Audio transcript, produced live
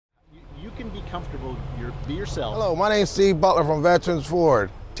comfortable. Be yourself. Hello, my name's Steve Butler from Veterans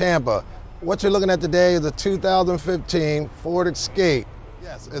Ford, Tampa. What you're looking at today is a 2015 Ford Escape.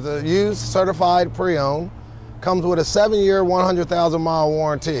 Yes, it's a used, certified pre-owned. Comes with a 7-year, 100,000-mile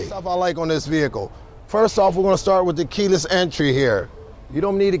warranty. Stuff I like on this vehicle. First off, we're going to start with the keyless entry here. You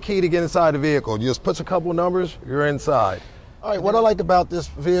don't need a key to get inside the vehicle. You just push a couple numbers, you're inside. All right, what I like about this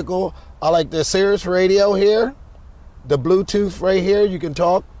vehicle, I like the Sirius radio here, the Bluetooth right here. You can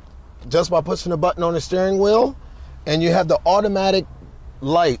talk just by pushing the button on the steering wheel, and you have the automatic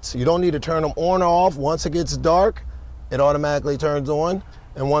lights. You don't need to turn them on or off. Once it gets dark, it automatically turns on,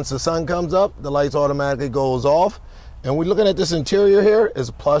 and once the sun comes up, the lights automatically goes off. And we're looking at this interior here. It's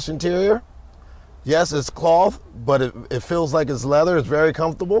a plush interior. Yes, it's cloth, but it feels like it's leather. It's very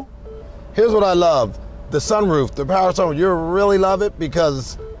comfortable. Here's what I love. The sunroof, the power sunroof. You'll really love it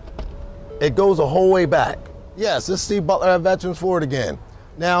because it goes a whole way back. Yes, this is Steve Butler at Veterans Ford again.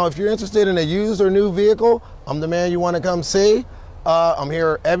 Now, if you're interested in a used or new vehicle, I'm the man you want to come see. I'm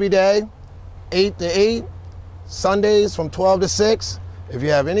here every day, 8 to 8, Sundays from 12 to 6. If you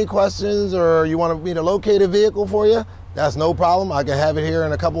have any questions or you want me to locate a vehicle for you, that's no problem. I can have it here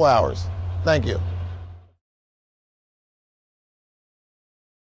in a couple hours. Thank you.